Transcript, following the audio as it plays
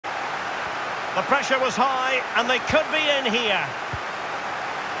The pressure was high, and they could be in here.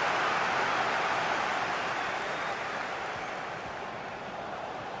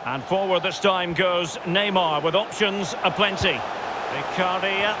 And forward this time goes Neymar with options aplenty.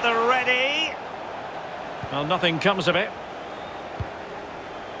 Icardi at the ready. Well, nothing comes of it.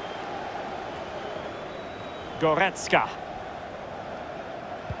 Goretzka.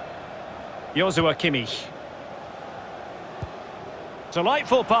 Joshua Kimmich.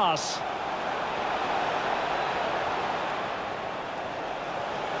 Delightful pass.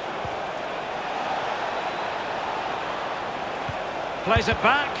 Plays it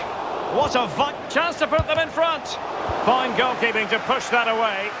back. What a chance to put them in front. Fine goalkeeping to push that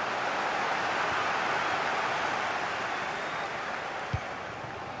away.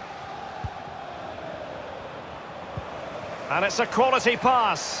 And it's a quality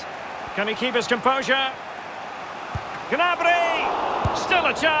pass. Can he keep his composure? Gnabry! Still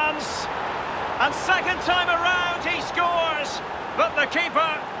a chance. And second time around he scores. But the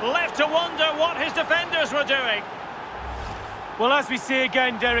keeper left to wonder what his defenders were doing. Well, as we see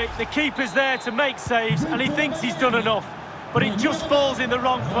again, Derek, the keeper's there to make saves and he thinks he's done enough. But it just falls in the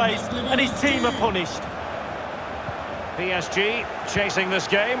wrong place and his team are punished. PSG chasing this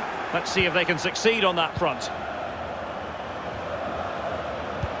game. Let's see if they can succeed on that front.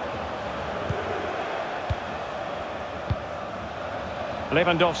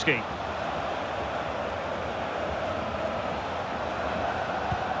 Lewandowski.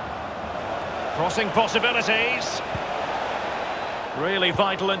 Crossing possibilities. Really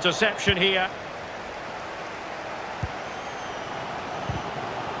vital interception here.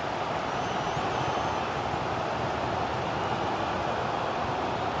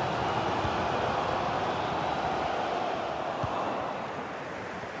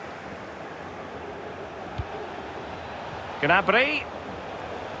 Gnabry.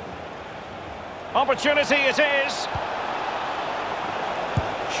 Opportunity it is.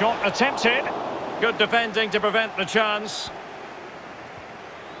 Shot attempted. Good defending to prevent the chance.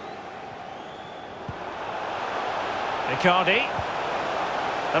 Icardi.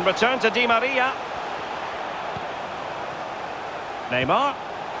 And return to Di Maria. Neymar.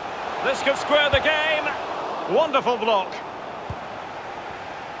 This could square the game. Wonderful block.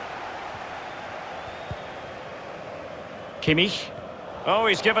 Kimmich. Oh,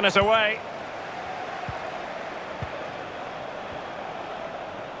 he's given it away.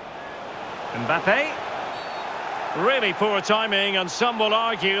 Mbappe. Really poor timing, and some will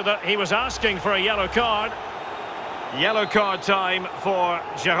argue that he was asking for a yellow card. Yellow card time for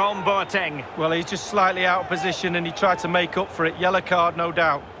Jerome Boateng. Well, he's just slightly out of position and he tried to make up for it. Yellow card, no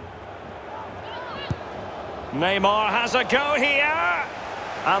doubt. Neymar has a go here.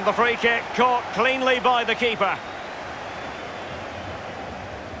 And the free kick caught cleanly by the keeper.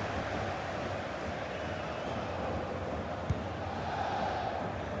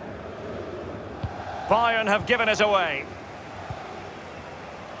 Bayern have given it away.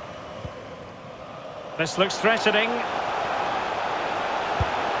 This looks threatening.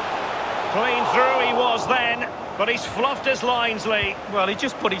 Clean through he was then, but he's fluffed his lines, Lee. Well, he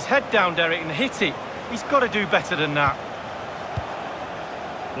just put his head down, Derek, and hit it. He's got to do better than that.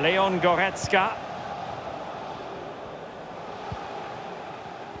 Leon Goretzka.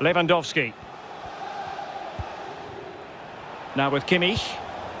 Lewandowski. Now with Kimmich.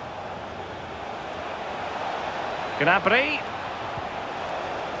 Gnabry.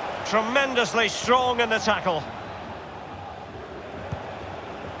 Tremendously strong in the tackle.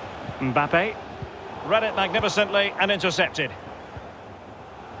 Mbappe. Read it magnificently and intercepted.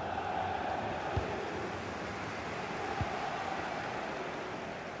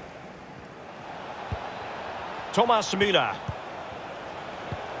 Thomas Müller.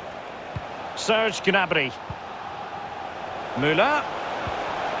 Serge Gnabry. Müller.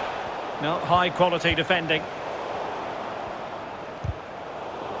 No, high quality defending.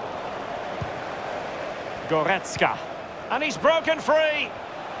 Goretzka. And he's broken free.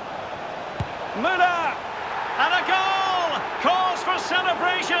 Müller. And a goal! Cause for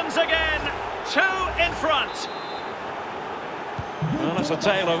celebrations again. 2 in front. Well, it's a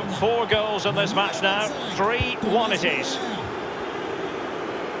tale of 4 goals in this match now. 3-1 it is.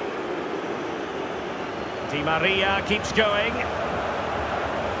 Di Maria keeps going.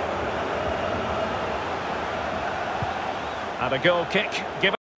 And a goal kick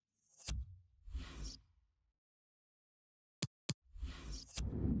given.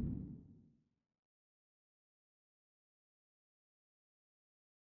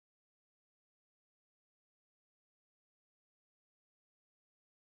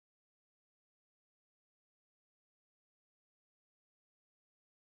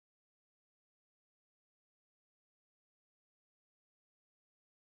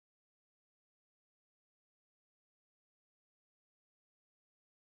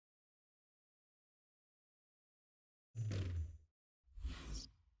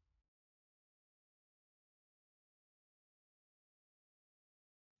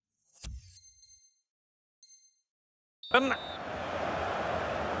 Bayern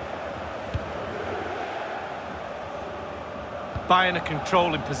are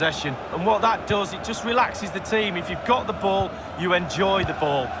controlling possession, and what that does, it just relaxes the team. If you've got the ball, you enjoy the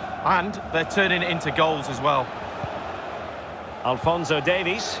ball, and they're turning it into goals as well. Alphonso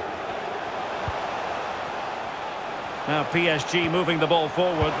Davies. Now PSG moving the ball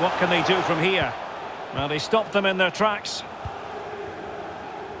forward. What can they do from here? Well, they stopped them in their tracks.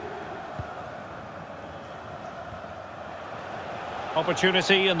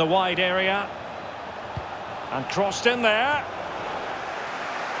 Opportunity in the wide area. And crossed in there.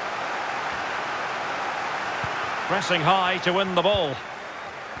 Pressing high to win the ball.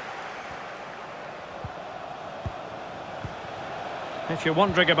 If you're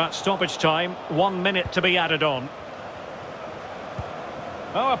wondering about stoppage time, 1 minute to be added on.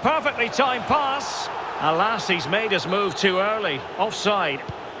 Oh, a perfectly timed pass. Alas, he's made his move too early. Offside.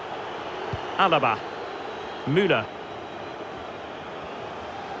 Alaba. Müller.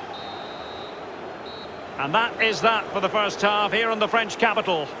 And that is that for the first half here in the French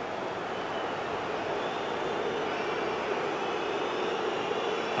capital.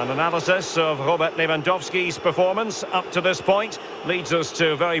 An analysis of Robert Lewandowski's performance up to this point leads us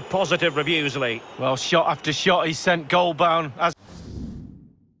to very positive reviews, Lee. Well, shot after shot, he's sent goal-bound.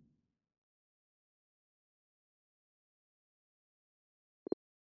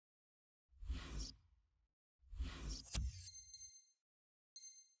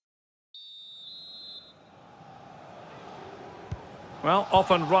 Well, off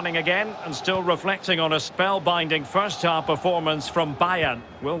and running again, and still reflecting on a spellbinding first-half performance from Bayern.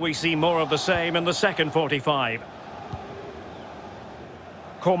 Will we see more of the same in the second 45?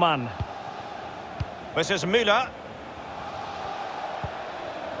 Coman. This is Müller.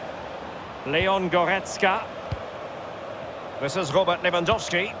 Leon Goretzka. This is Robert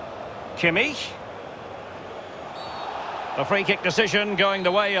Lewandowski. Kimmich. The free-kick decision going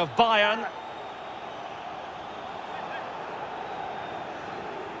the way of Bayern.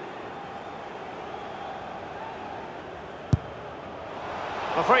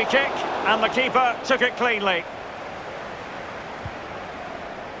 The free kick, and the keeper took it cleanly.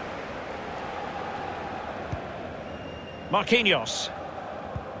 Marquinhos.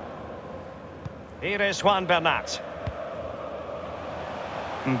 Here is Juan Bernat.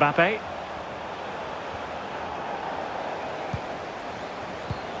 Mbappe.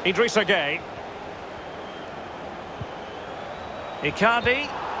 Idrissa Gueye. Icardi.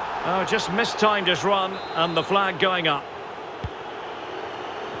 Oh, just mistimed his run, and the flag going up.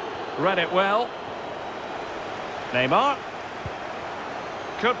 Read it well. Neymar.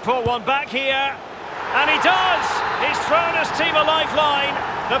 Could pull one back here. And he does! He's thrown his team a lifeline.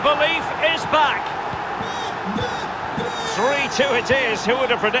 The belief is back. 3-2 it is. Who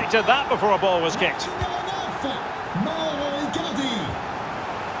would have predicted that before a ball was kicked?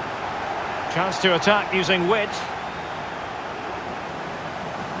 Chance to attack using width.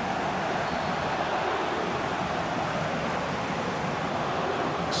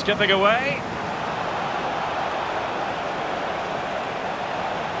 Skipping away.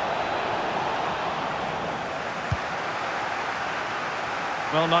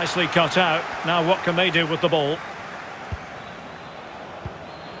 Well, nicely cut out. Now what can they do with the ball?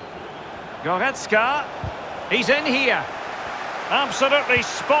 Goretzka. He's in here. Absolutely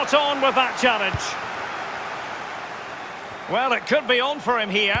spot on with that challenge. Well, it could be on for him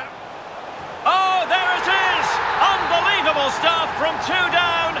here. Oh, there it is! Unbelievable stuff from 2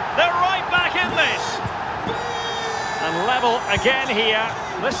 down. They're right back in this. And level again here.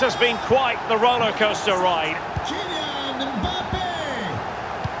 This has been quite the roller coaster ride.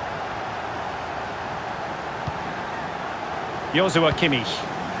 Joshua Kimmich.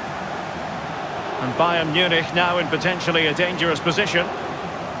 And Bayern Munich now in potentially a dangerous position.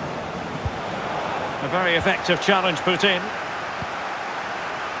 A very effective challenge put in.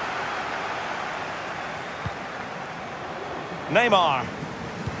 Neymar.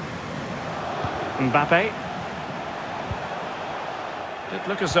 Mbappe. Did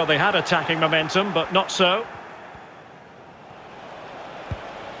look as though they had attacking momentum, but not so.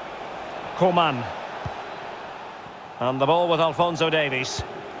 Coman. And the ball with Alphonso Davies.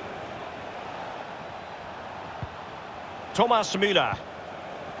 Thomas Müller.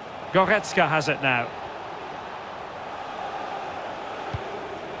 Goretzka has it now.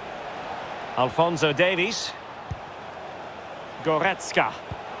 Alphonso Davies. Goretzka.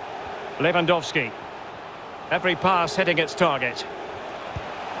 Lewandowski. Every pass hitting its target.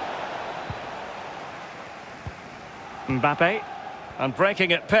 Mbappe. And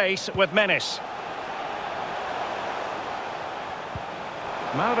breaking at pace with menace.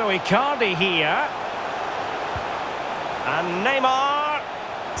 Mauro Icardi here. And Neymar.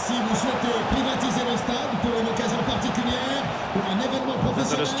 Si vous souhaitez privatiser le stade pour une occasion particulière ou un événement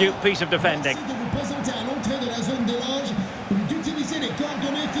That's an professionnel, astute piece of defending. merci de vous présenter à l'entrée de la zone des loges ou d'utiliser les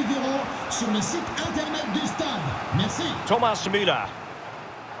coordonnées figurant sur le site internet du stade. Merci. Thomas Müller.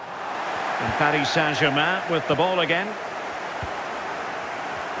 And Paris Saint-Germain with the ball again.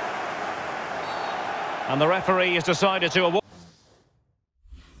 And the referee has decided to award.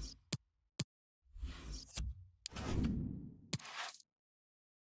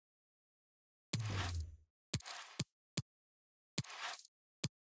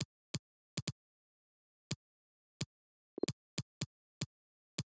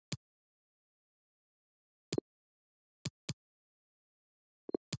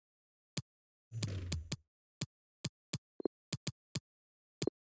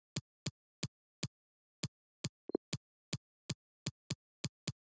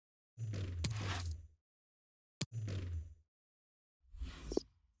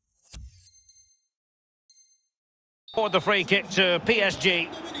 The free kick to PSG.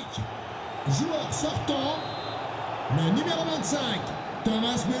 Dominique. Joueur sortant, le numéro 25,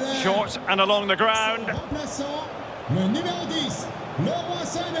 Thomas Müller. Short and along the ground. Remplaçant, le numéro 10, Leroy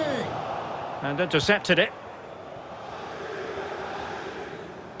Sané. And intercepted it.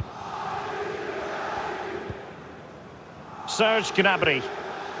 Serge Gnabry.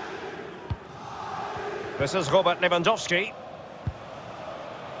 This is Robert Lewandowski.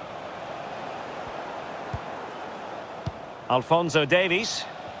 Alphonso Davies.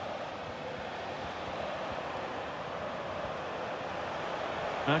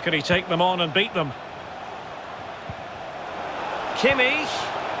 How can he take them on and beat them? Kimmich.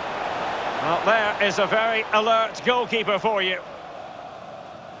 Well, there is a very alert goalkeeper for you.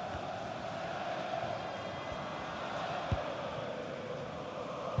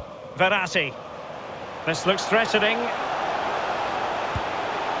 Verratti. This looks threatening.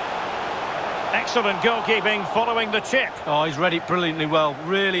 Excellent goalkeeping following the chip. Oh, he's read it brilliantly well.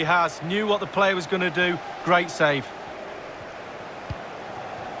 Really has. Knew what the player was going to do. Great save.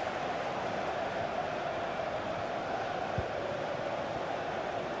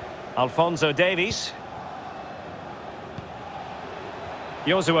 Alphonso Davies.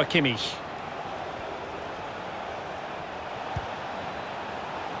 Joshua Kimmich.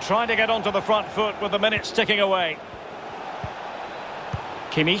 Trying to get onto the front foot with the minutes ticking away.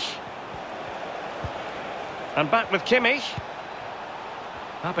 Kimmich. And back with Kimmich.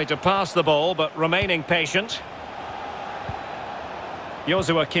 Happy to pass the ball, but remaining patient.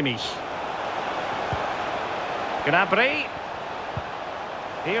 Joshua Kimmich. Gnabry.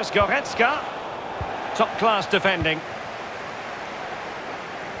 Here's Goretzka. Top-class defending.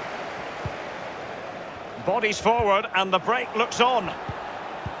 Bodies forward, and the break looks on.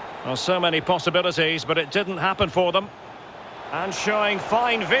 Well, so many possibilities, but it didn't happen for them. And showing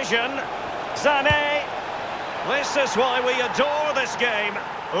fine vision. Sané. This is why we adore this game.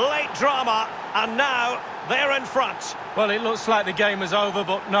 Late drama, and now they're in front. Well, it looks like the game was over,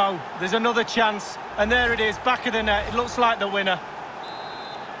 but no, there's another chance. And there it is, back of the net. It looks like the winner.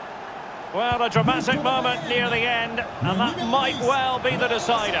 Well, a dramatic moment near the end, and that might well be the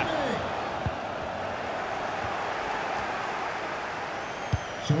decider.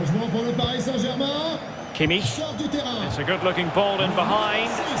 Changement pour le Paris Saint-Germain. Kimmich. Sort du terrain. It's a good-looking ball in behind.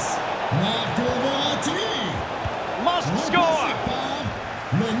 Marco Verratti. Must score!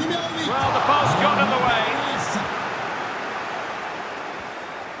 Le numéro 8. Well, the post got in the way.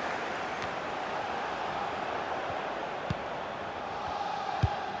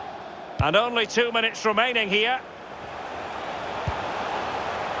 And only 2 minutes remaining here.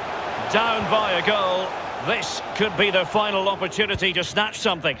 Down by a goal. This could be their final opportunity to snatch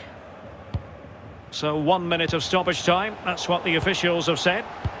something. So 1 minute of stoppage time. That's what the officials have said.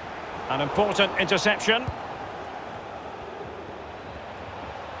 An important interception.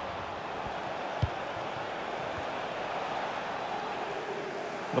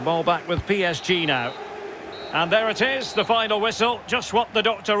 The ball back with PSG now. And there it is, the final whistle. Just what the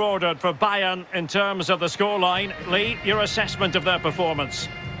doctor ordered for Bayern in terms of the scoreline. Lee, your assessment of their performance?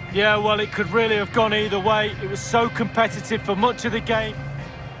 Yeah, well, it could really have gone either way. It was so competitive for much of the game.